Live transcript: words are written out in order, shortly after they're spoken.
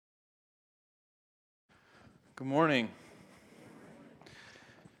Good morning.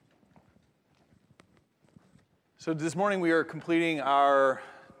 So this morning we are completing our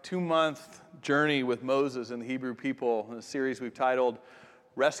 2-month journey with Moses and the Hebrew people in a series we've titled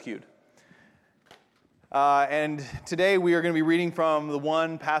Rescued. And today we are going to be reading from the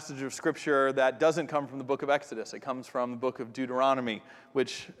one passage of Scripture that doesn't come from the book of Exodus. It comes from the book of Deuteronomy,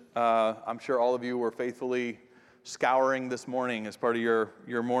 which I'm sure all of you were faithfully scouring this morning as part of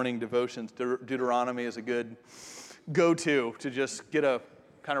your morning devotions. Deuteronomy is a good go-to to just get a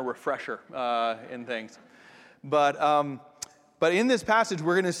kind of refresher in things. But in this passage,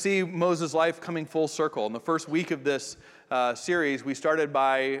 we're going to see Moses' life coming full circle. In the first week of this series, we started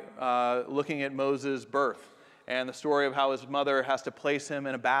by looking at Moses' birth and the story of how his mother has to place him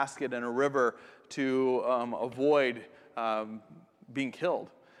in a basket in a river to avoid being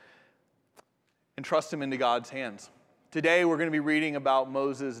killed and trust him into God's hands. Today, we're going to be reading about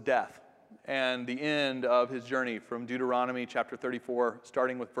Moses' death and the end of his journey from Deuteronomy chapter 34,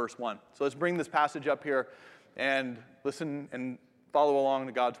 starting with verse 1. So let's bring this passage up here and listen and follow along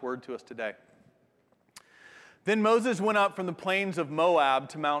to God's word to us today. Then Moses went up from the plains of Moab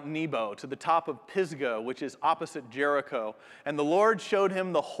to Mount Nebo, to the top of Pisgah, which is opposite Jericho. And the Lord showed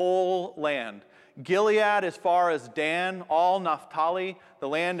him the whole land, Gilead as far as Dan, all Naphtali, the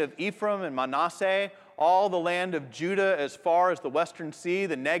land of Ephraim and Manasseh, all the land of Judah as far as the western sea,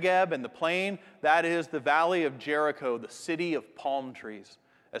 the Negeb and the plain, that is the valley of Jericho, the city of palm trees,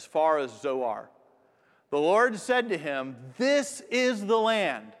 as far as Zoar. The Lord said to him, "This is the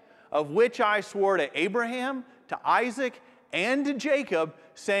land of which I swore to Abraham, to Isaac, and to Jacob,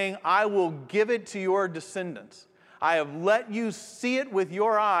 saying, I will give it to your descendants. I have let you see it with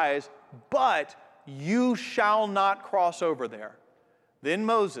your eyes, but you shall not cross over there." Then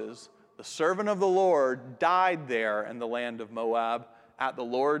Moses, the servant of the Lord, died there in the land of Moab at the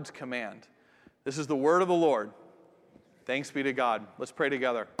Lord's command. This is the word of the Lord. Thanks be to God. Let's pray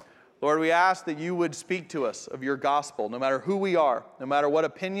together. Lord, we ask that you would speak to us of your gospel, no matter who we are, no matter what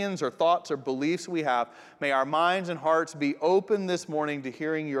opinions or thoughts or beliefs we have. May our minds and hearts be open this morning to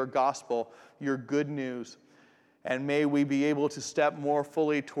hearing your gospel, your good news. And may we be able to step more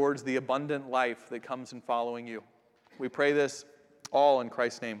fully towards the abundant life that comes in following you. We pray this all in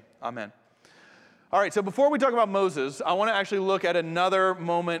Christ's name. Amen. All right, so before we talk about Moses, I want to actually look at another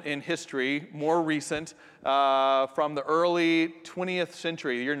moment in history, more recent, from the early 20th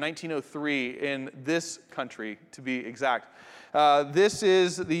century, the year 1903, in this country, to be exact. This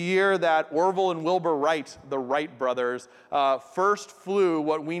is the year that Orville and Wilbur Wright, the Wright brothers, first flew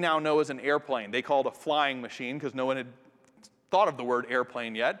what we now know as an airplane. They called it a flying machine because no one had thought of the word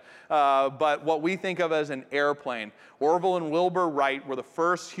airplane yet, but what we think of as an airplane. Orville and Wilbur Wright were the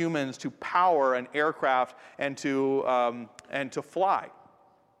first humans to power an aircraft and to fly.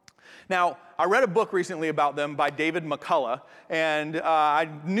 Now, I read a book recently about them by David McCullough, and I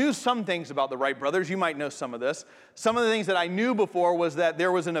knew some things about the Wright brothers. You might know some of this. Some of the things that I knew before was that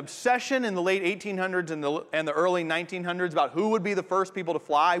there was an obsession in the late 1800s and the early 1900s about who would be the first people to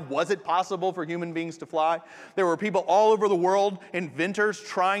fly. Was it possible for human beings to fly? There were people all over the world, inventors,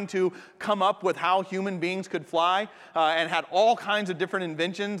 trying to come up with how human beings could fly, and had all kinds of different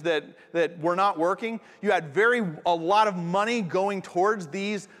inventions that were not working. You had a lot of money going towards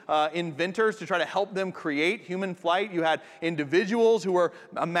these inventors to try to help them create human flight. You had individuals who were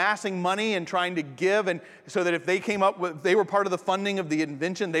amassing money and trying to give, and so that if they came up with, they were part of the funding of the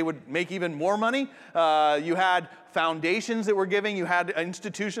invention, they would make even more money. You had foundations that were giving. You had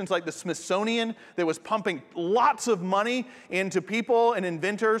institutions like the Smithsonian that was pumping lots of money into people and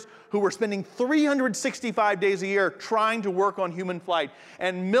inventors who were spending 365 days a year trying to work on human flight,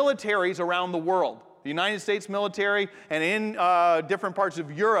 and militaries around the world. The United States military and in different parts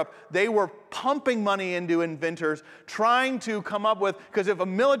of Europe, they were pumping money into inventors, trying to come up with, because if a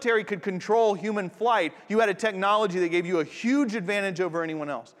military could control human flight, you had a technology that gave you a huge advantage over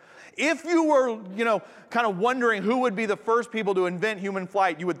anyone else. If you were, kind of wondering who would be the first people to invent human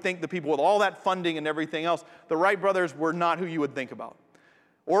flight, you would think the people with all that funding and everything else. The Wright brothers were not who you would think about.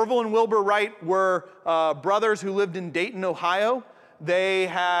 Orville and Wilbur Wright were brothers who lived in Dayton, Ohio. They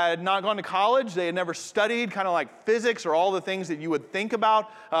had not gone to college. They had never studied kind of like physics or all the things that you would think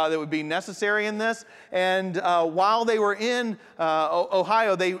about that would be necessary in this. And while they were in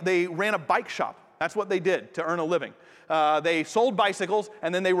Ohio, they ran a bike shop. That's what they did to earn a living. They sold bicycles,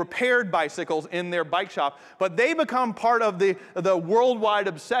 and then they repaired bicycles in their bike shop. But they become part of the worldwide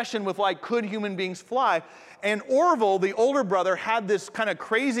obsession with, like, could human beings fly? And Orville, the older brother, had this kind of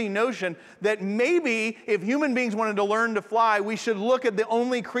crazy notion that maybe if human beings wanted to learn to fly, we should look at the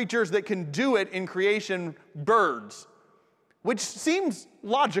only creatures that can do it in creation, birds, which seems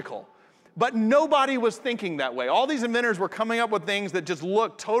logical. But nobody was thinking that way. All these inventors were coming up with things that just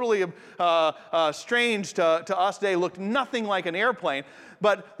looked totally strange to us today, looked nothing like an airplane.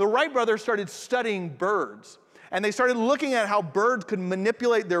 But the Wright brothers started studying birds. And they started looking at how birds could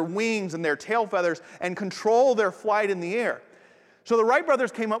manipulate their wings and their tail feathers and control their flight in the air. So the Wright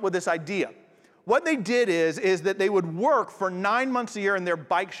brothers came up with this idea. What they did is that they would work for 9 months a year in their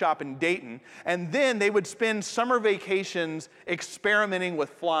bike shop in Dayton, and then they would spend summer vacations experimenting with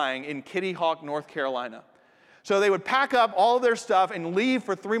flying in Kitty Hawk, North Carolina. So they would pack up all of their stuff and leave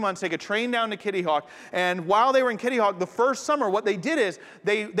for 3 months, take a train down to Kitty Hawk. And while they were in Kitty Hawk, the first summer, what they did is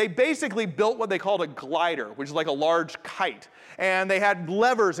they basically built what they called a glider, which is like a large kite. And they had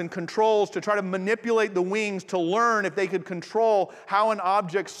levers and controls to try to manipulate the wings to learn if they could control how an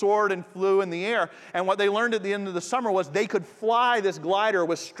object soared and flew in the air. And what they learned at the end of the summer was they could fly this glider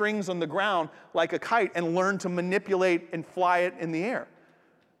with strings on the ground like a kite and learn to manipulate and fly it in the air.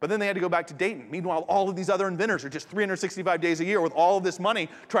 But then they had to go back to Dayton. Meanwhile, all of these other inventors are just 365 days a year with all of this money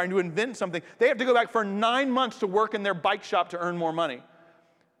trying to invent something. They have to go back for 9 months to work in their bike shop to earn more money.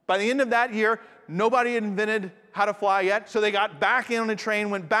 By the end of that year, nobody had invented how to fly yet, so they got back in on a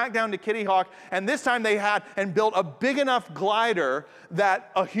train, went back down to Kitty Hawk, and this time they had and built a big enough glider that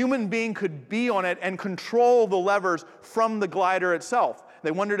a human being could be on it and control the levers from the glider itself.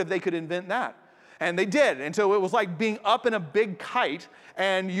 They wondered if they could invent that. And they did. And so it was like being up in a big kite,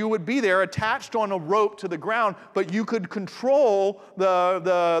 and you would be there attached on a rope to the ground, but you could control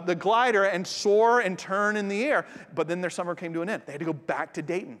the glider and soar and turn in the air. But then their summer came to an end. They had to go back to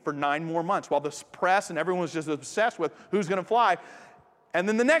Dayton for 9 more months while the press and everyone was just obsessed with who's going to fly. And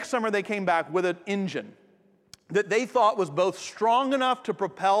then the next summer they came back with an engine that they thought was both strong enough to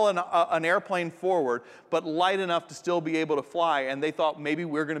propel an airplane forward, but light enough to still be able to fly. And they thought maybe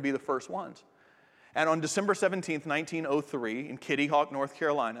we're going to be the first ones. And on December 17th, 1903, in Kitty Hawk, North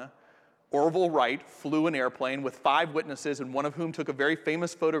Carolina, Orville Wright flew an airplane with 5 witnesses, and one of whom took a very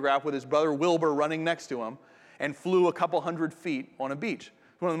famous photograph with his brother Wilbur running next to him, and flew a couple hundred feet on a beach.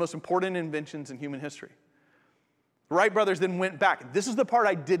 One of the most important inventions in human history. The Wright brothers then went back. This is the part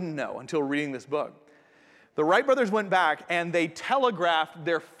I didn't know until reading this book. The Wright brothers went back and they telegraphed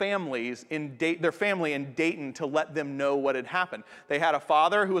their family in Dayton to let them know what had happened. They had a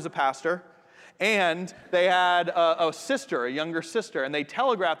father who was a pastor, and they had a sister, a younger sister, and they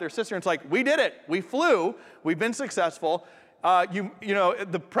telegraphed their sister, and it's like, we did it. We flew. We've been successful. You know,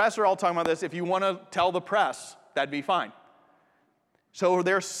 the press are all talking about this. If you want to tell the press, that'd be fine. So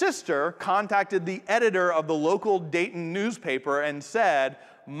their sister contacted the editor of the local Dayton newspaper and said,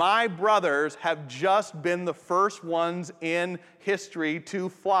 my brothers have just been the first ones in history to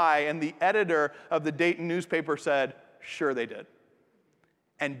fly. And the editor of the Dayton newspaper said, sure they did.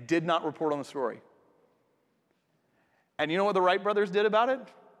 And did not report on the story. And you know what the Wright brothers did about it?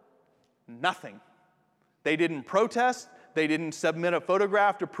 Nothing. They didn't protest. They didn't submit a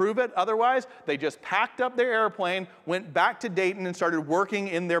photograph to prove it. Otherwise, they just packed up their airplane, went back to Dayton, and started working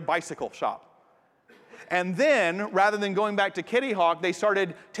in their bicycle shop. And then, rather than going back to Kitty Hawk, they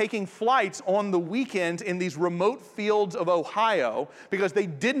started taking flights on the weekends in these remote fields of Ohio because they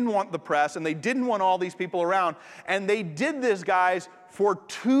didn't want the press and they didn't want all these people around. And they did this, guys, for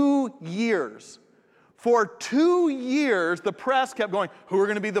 2 years. For 2 years, the press kept going, who are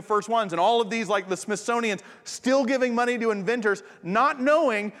going to be the first ones? And all of these, like the Smithsonian's, still giving money to inventors, not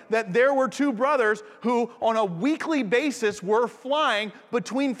knowing that there were 2 brothers who, on a weekly basis, were flying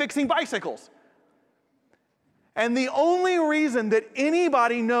between fixing bicycles. And the only reason that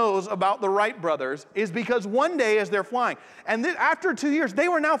anybody knows about the Wright brothers is because one day as they're flying, and after 2 years, they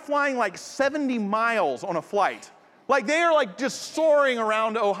were now flying like 70 miles on a flight. Like they are like just soaring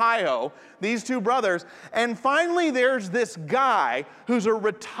around Ohio, these 2 brothers. And finally, there's this guy who's a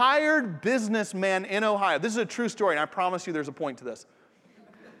retired businessman in Ohio. This is a true story, and I promise you there's a point to this.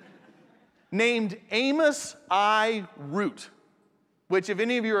 Named Amos I. Root. Which, if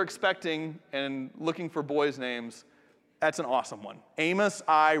any of you are expecting and looking for boys' names, that's an awesome one. Amos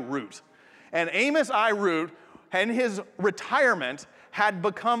I. Root. And Amos I. Root, in his retirement, had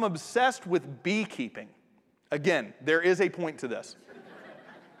become obsessed with beekeeping. Again, there is a point to this.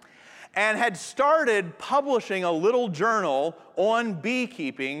 And had started publishing a little journal on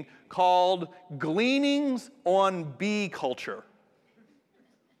beekeeping called Gleanings on Bee Culture,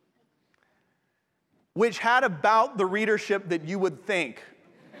 which had about the readership that you would think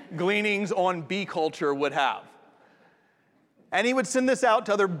Gleanings on Bee Culture would have. And he would send this out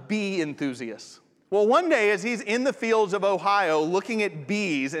to other bee enthusiasts. Well, one day as he's in the fields of Ohio looking at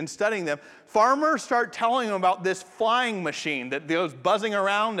bees and studying them, farmers start telling him about this flying machine that goes buzzing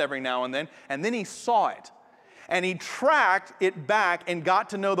around every now and then he saw it. and he tracked it back and got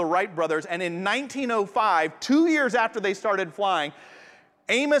to know the Wright brothers. And in 1905, 2 years after they started flying,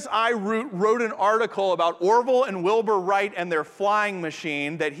 Amos I. Root wrote an article about Orville and Wilbur Wright and their flying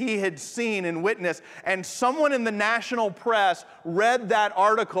machine that he had seen and witnessed. And someone in the national press read that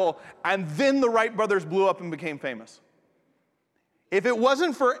article, and then the Wright brothers blew up and became famous. If it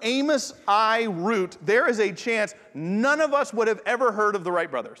wasn't for Amos I. Root, there is a chance none of us would have ever heard of the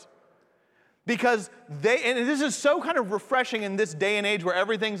Wright brothers. Because and this is so kind of refreshing in this day and age where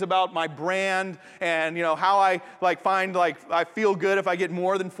everything's about my brand and, how I I feel good if I get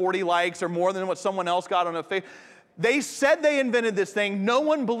more than 40 likes or more than what someone else got on a face. They said they invented this thing. No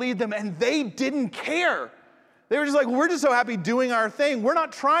one believed them, and they didn't care. They were just like, we're just so happy doing our thing. We're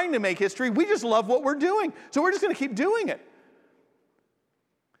not trying to make history. We just love what we're doing. So we're just going to keep doing it.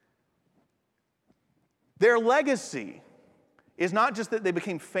 Their legacy is not just that they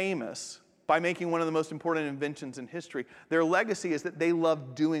became famous by making one of the most important inventions in history. Their legacy is that they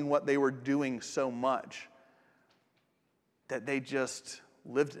loved doing what they were doing so much that they just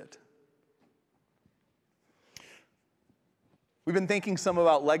lived it. We've been thinking some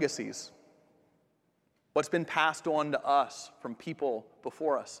about legacies. What's been passed on to us from people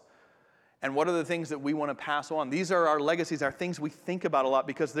before us? And what are the things that we want to pass on? These are our legacies, our things we think about a lot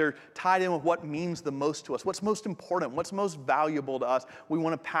because they're tied in with what means the most to us. What's most important? What's most valuable to us? We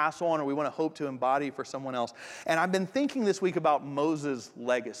want to pass on or we want to hope to embody for someone else. And I've been thinking this week about Moses'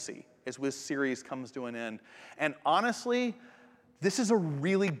 legacy as this series comes to an end. And honestly, this is a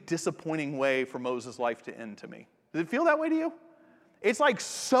really disappointing way for Moses' life to end to me. Does it feel that way to you? It's like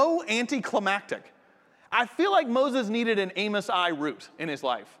so anticlimactic. I feel like Moses needed an Amos I. Root in his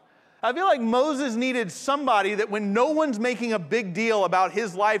life. I feel like Moses needed somebody that when no one's making a big deal about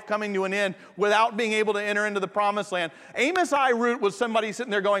his life coming to an end without being able to enter into the promised land, Amos I. Root was somebody sitting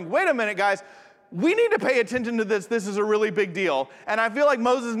there going, wait a minute, guys, we need to pay attention to this. This is a really big deal. And I feel like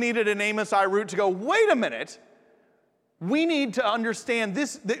Moses needed an Amos I. Root to go, wait a minute. We need to understand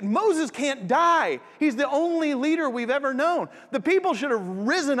this, that Moses can't die. He's the only leader we've ever known. The people should have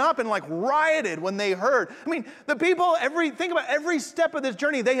risen up and rioted when they heard. I mean, the people, think about every step of this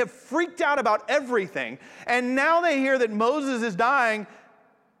journey, they have freaked out about everything. And now they hear that Moses is dying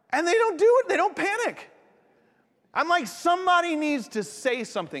and they don't do it. They don't panic. I'm like, somebody needs to say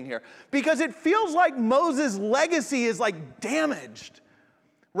something here because it feels like Moses' legacy is damaged,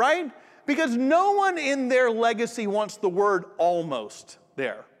 right? Because no one in their legacy wants the word almost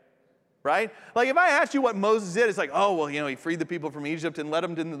there, right? If I asked you what Moses did, it's he freed the people from Egypt and led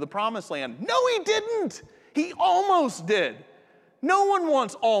them into the promised land. No, he didn't. He almost did. No one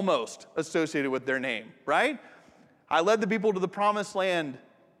wants almost associated with their name, right? I led the people to the promised land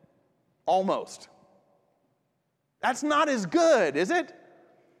almost. That's not as good, is it?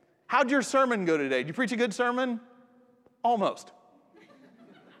 How'd your sermon go today? Did you preach a good sermon? Almost.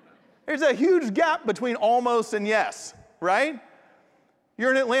 There's a huge gap between almost and yes, right?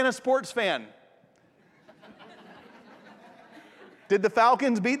 You're an Atlanta sports fan. Did the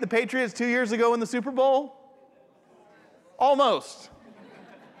Falcons beat the Patriots 2 years ago in the Super Bowl? Almost.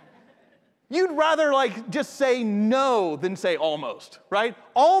 You'd rather just say no than say almost, right?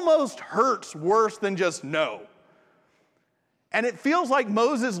 Almost hurts worse than just no. And it feels like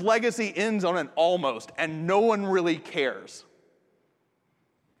Moses' legacy ends on an almost, and no one really cares.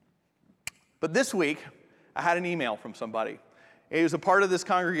 But this week, I had an email from somebody. It was a part of this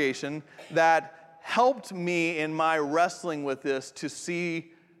congregation that helped me in my wrestling with this to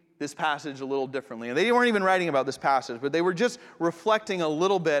see this passage a little differently. And they weren't even writing about this passage, but they were just reflecting a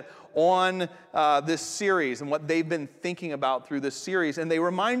little bit on this series and what they've been thinking about through this series. And they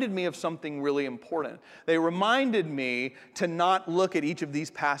reminded me of something really important. They reminded me to not look at each of these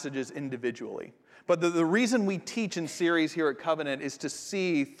passages individually. But the reason we teach in series here at Covenant is to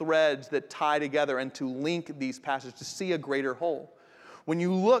see threads that tie together and to link these passages, to see a greater whole. When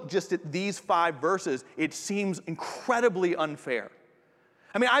you look just at these 5 verses, it seems incredibly unfair.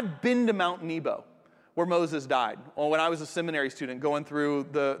 I mean, I've been to Mount Nebo, where Moses died, or when I was a seminary student going through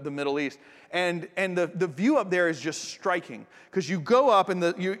the Middle East. And the view up there is just striking, because you go up, and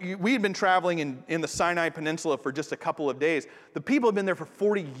we had been traveling in the Sinai Peninsula for just a couple of days. The people have been there for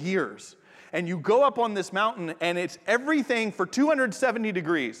 40 years. And you go up on this mountain, and it's everything for 270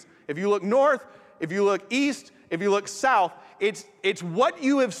 degrees. If you look north, if you look east, if you look south, it's what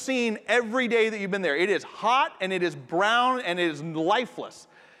you have seen every day that you've been there. It is hot, and it is brown, and it is lifeless.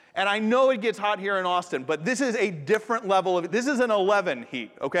 And I know it gets hot here in Austin, but this is a different level of it. This is an 11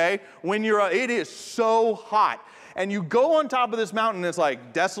 heat, okay? It is so hot. And you go on top of this mountain, it's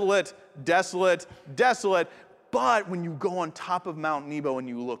desolate, desolate, desolate. But when you go on top of Mount Nebo and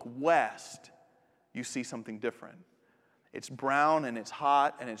you look west, you see something different. It's brown and it's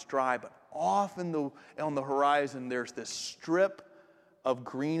hot and it's dry, but off on the horizon there's this strip of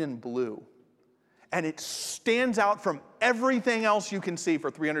green and blue. And it stands out from everything else you can see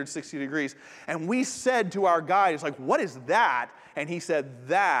for 360 degrees. And we said to our guide, it's like, what is that? And he said,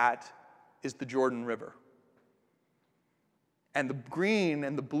 that is the Jordan River. And the green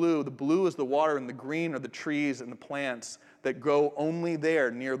and the blue is the water, and the green are the trees and the plants that grow only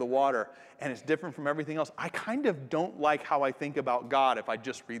there near the water. And it's different from everything else. I kind of don't like how I think about God if I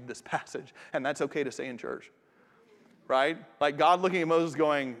just read this passage. And that's okay to say in church. Right? Like God looking at Moses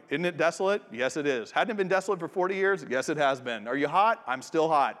going, isn't it desolate? Yes, it is. Hadn't it been desolate for 40 years? Yes, it has been. Are you hot? I'm still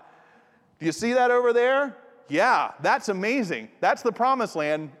hot. Do you see that over there? Yeah, that's amazing. That's the promised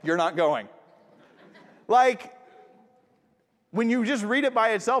land. You're not going. Like, when you just read it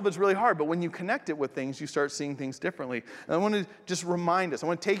by itself, it's really hard. But when you connect it with things, you start seeing things differently. And I want to just remind us. I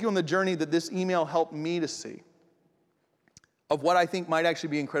want to take you on the journey that this email helped me to see of what I think might actually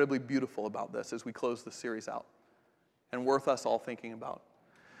be incredibly beautiful about this as we close the series out, and worth us all thinking about.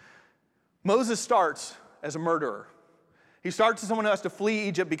 Moses starts as a murderer. He starts as someone who has to flee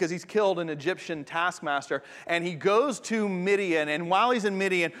Egypt because he's killed an Egyptian taskmaster. And he goes to Midian. And while he's in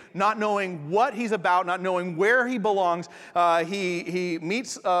Midian, not knowing what he's about, not knowing where he belongs, he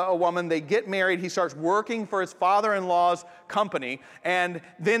meets a woman. They get married. He starts working for his father-in-law's company. And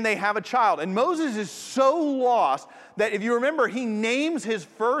then they have a child. And Moses is so lost that, if you remember, he names his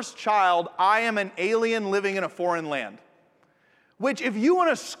first child, I am an alien living in a foreign land. Which, if you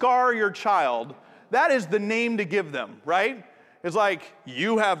want to scar your child, that is the name to give them, right? It's like,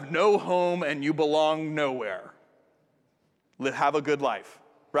 you have no home and you belong nowhere. Have a good life,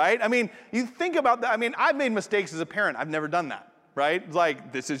 right? I mean, you think about that. I mean, I've made mistakes as a parent. I've never done that, right? It's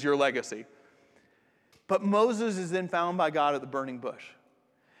like, this is your legacy. But Moses is then found by God at the burning bush.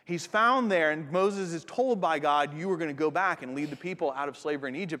 He's found there, and Moses is told by God, you are going to go back and lead the people out of slavery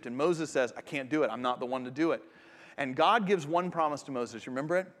in Egypt. And Moses says, I can't do it. I'm not the one to do it. And God gives one promise to Moses. You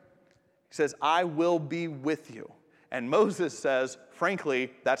remember it? He says, I will be with you. And Moses says,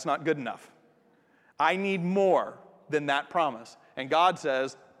 frankly, that's not good enough. I need more than that promise. And God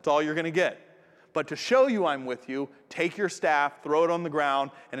says, it's all you're going to get. But to show you I'm with you, take your staff, throw it on the ground,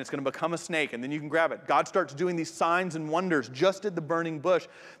 and it's going to become a snake, and then you can grab it. God starts doing these signs and wonders just at the burning bush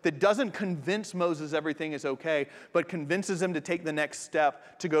that doesn't convince Moses everything is okay, but convinces him to take the next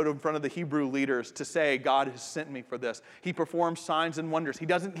step to go to in front of the Hebrew leaders to say, God has sent me for this. He performs signs and wonders.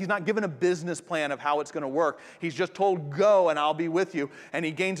 He's not given a business plan of how it's going to work. He's just told, go and I'll be with you. And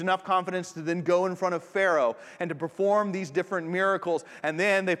he gains enough confidence to then go in front of Pharaoh and to perform these different miracles. And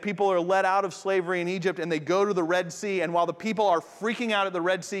then the people are led out of slavery in Egypt, and they go to the Red Sea, and while the people are freaking out at the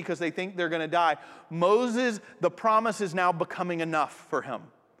Red Sea because they think they're going to die, Moses, the promise is now becoming enough for him.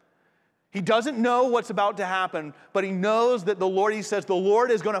 He doesn't know what's about to happen, but he knows that he says, the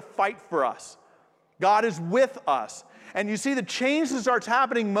Lord is going to fight for us. God is with us. And you see the change that starts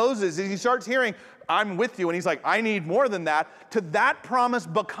happening, Moses, as he starts hearing, I'm with you, and he's like, I need more than that, to that promise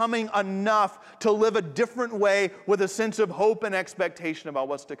becoming enough to live a different way with a sense of hope and expectation about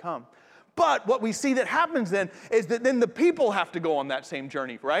what's to come. But what we see that happens then is that then the people have to go on that same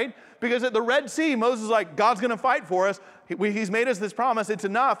journey, right? Because at the Red Sea, Moses is like, God's going to fight for us. He's made us this promise. It's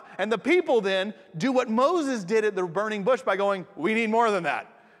enough. And the people then do what Moses did at the burning bush by going, we need more than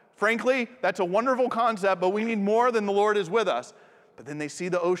that. Frankly, that's a wonderful concept, but we need more than the Lord is with us. But then they see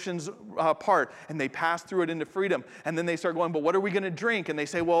the oceans part, and they pass through it into freedom. And then they start going, but what are we going to drink? And they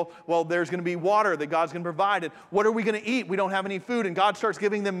say, well, there's going to be water that God's going to provide. And what are we going to eat? We don't have any food. And God starts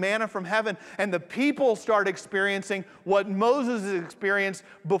giving them manna from heaven. And the people start experiencing what Moses has experienced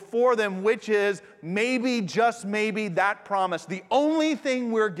before them, which is maybe, just maybe, that promise. The only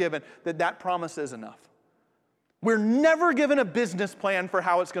thing we're given, that promise is enough. We're never given a business plan for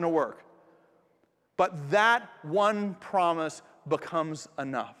how it's going to work. But that one promise becomes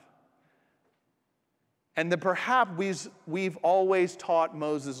enough. And that perhaps we've always taught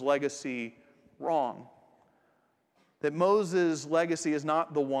Moses' legacy wrong. That Moses' legacy is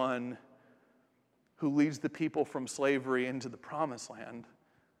not the one who leads the people from slavery into the promised land,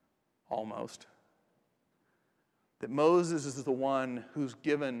 almost. That Moses is the one who's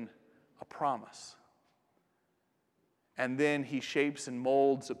given a promise. And then he shapes and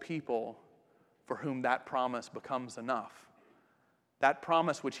molds a people for whom that promise becomes enough. That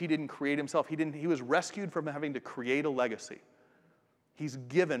promise which he didn't create himself. He was rescued from having to create a legacy. He's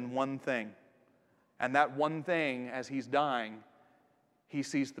given one thing. And that one thing, as he's dying, he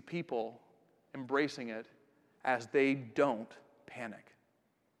sees the people embracing it as they don't panic.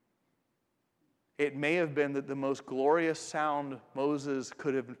 It may have been that the most glorious sound Moses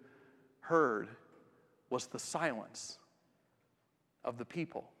could have heard was the silence of the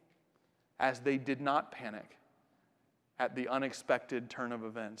people as they did not panic at the unexpected turn of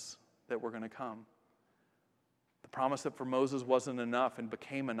events that were going to come. The promise that for Moses wasn't enough and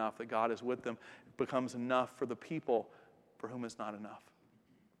became enough, that God is with them, becomes enough for the people for whom it's not enough.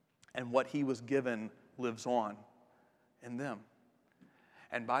 And what he was given lives on in them.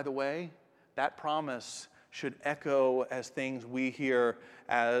 And by the way, that promise should echo as things we hear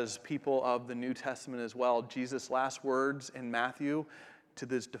as people of the New Testament as well. Jesus' last words in Matthew to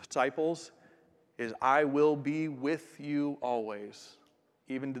the disciples is, "I will be with you always,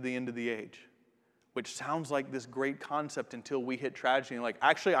 even to the end of the age," which sounds like this great concept until we hit tragedy and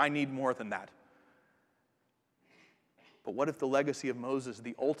actually, I need more than that. But what if the legacy of Moses,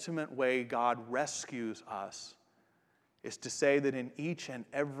 the ultimate way God rescues us, is to say that in each and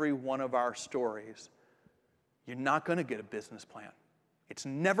every one of our stories, you're not going to get a business plan. It's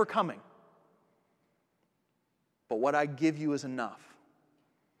never coming. But what I give you is enough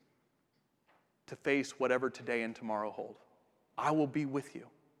to face whatever today and tomorrow hold. I will be with you.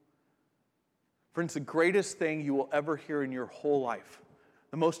 Friends, the greatest thing you will ever hear in your whole life,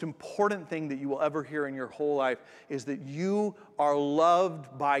 the most important thing that you will ever hear in your whole life, is that you are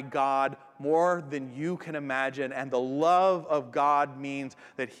loved by God more than you can imagine. And the love of God means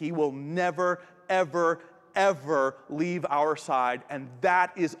that he will never, ever, ever leave our side. And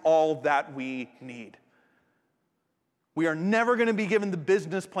that is all that we need. We are never going to be given the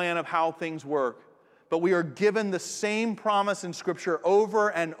business plan of how things work, but we are given the same promise in Scripture over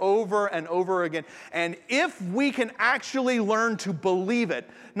and over and over again. And if we can actually learn to believe it,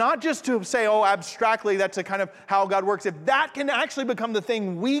 not just to say, oh, abstractly, that's a kind of how God works, if that can actually become the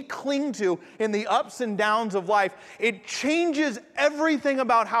thing we cling to in the ups and downs of life, it changes everything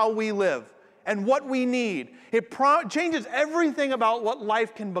about how we live and what we need. It changes everything about what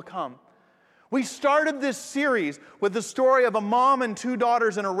life can become. We started this series with the story of a mom and two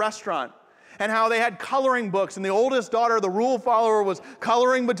daughters in a restaurant, and how they had coloring books, and the oldest daughter, the rule follower, was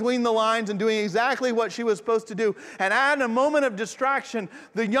coloring between the lines and doing exactly what she was supposed to do. And at a moment of distraction,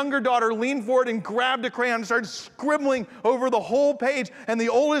 the younger daughter leaned forward and grabbed a crayon and started scribbling over the whole page. And the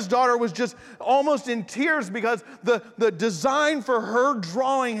oldest daughter was just almost in tears because the design for her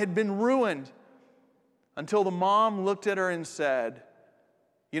drawing had been ruined. Until the mom looked at her and said,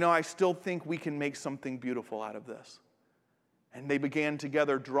 I still think we can make something beautiful out of this. And they began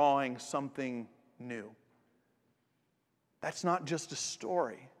together drawing something new. That's not just a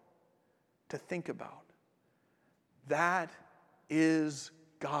story to think about. That is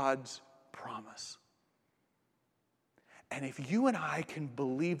God's promise. And if you and I can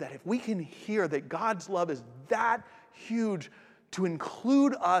believe that, if we can hear that God's love is that huge to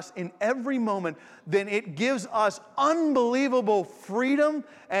include us in every moment, then it gives us unbelievable freedom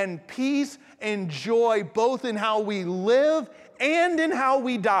and peace and joy, both in how we live and in how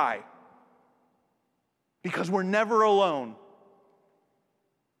we die. Because we're never alone.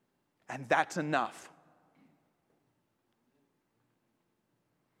 And that's enough.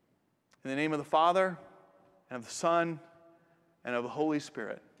 In the name of the Father, and of the Son, and of the Holy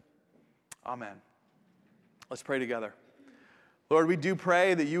Spirit. Amen. Let's pray together. Lord, we do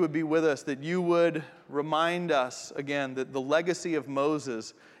pray that you would be with us, that you would remind us again that the legacy of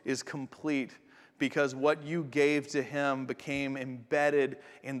Moses is complete because what you gave to him became embedded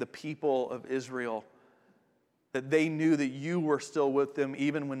in the people of Israel, that they knew that you were still with them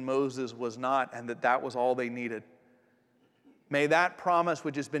even when Moses was not, and that was all they needed. May that promise,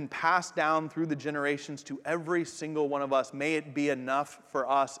 which has been passed down through the generations to every single one of us, may it be enough for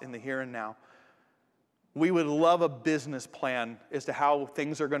us in the here and now. We would love a business plan as to how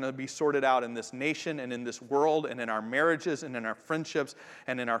things are going to be sorted out in this nation and in this world and in our marriages and in our friendships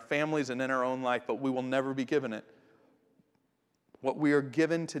and in our families and in our own life, but we will never be given it. What we are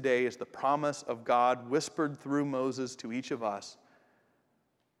given today is the promise of God whispered through Moses to each of us.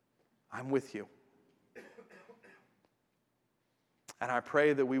 I'm with you. And I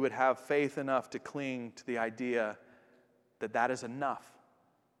pray that we would have faith enough to cling to the idea that that is enough,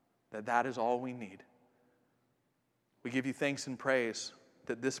 that that is all we need. We give you thanks and praise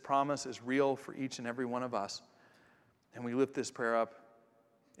that this promise is real for each and every one of us. And we lift this prayer up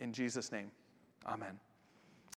in Jesus' name. Amen.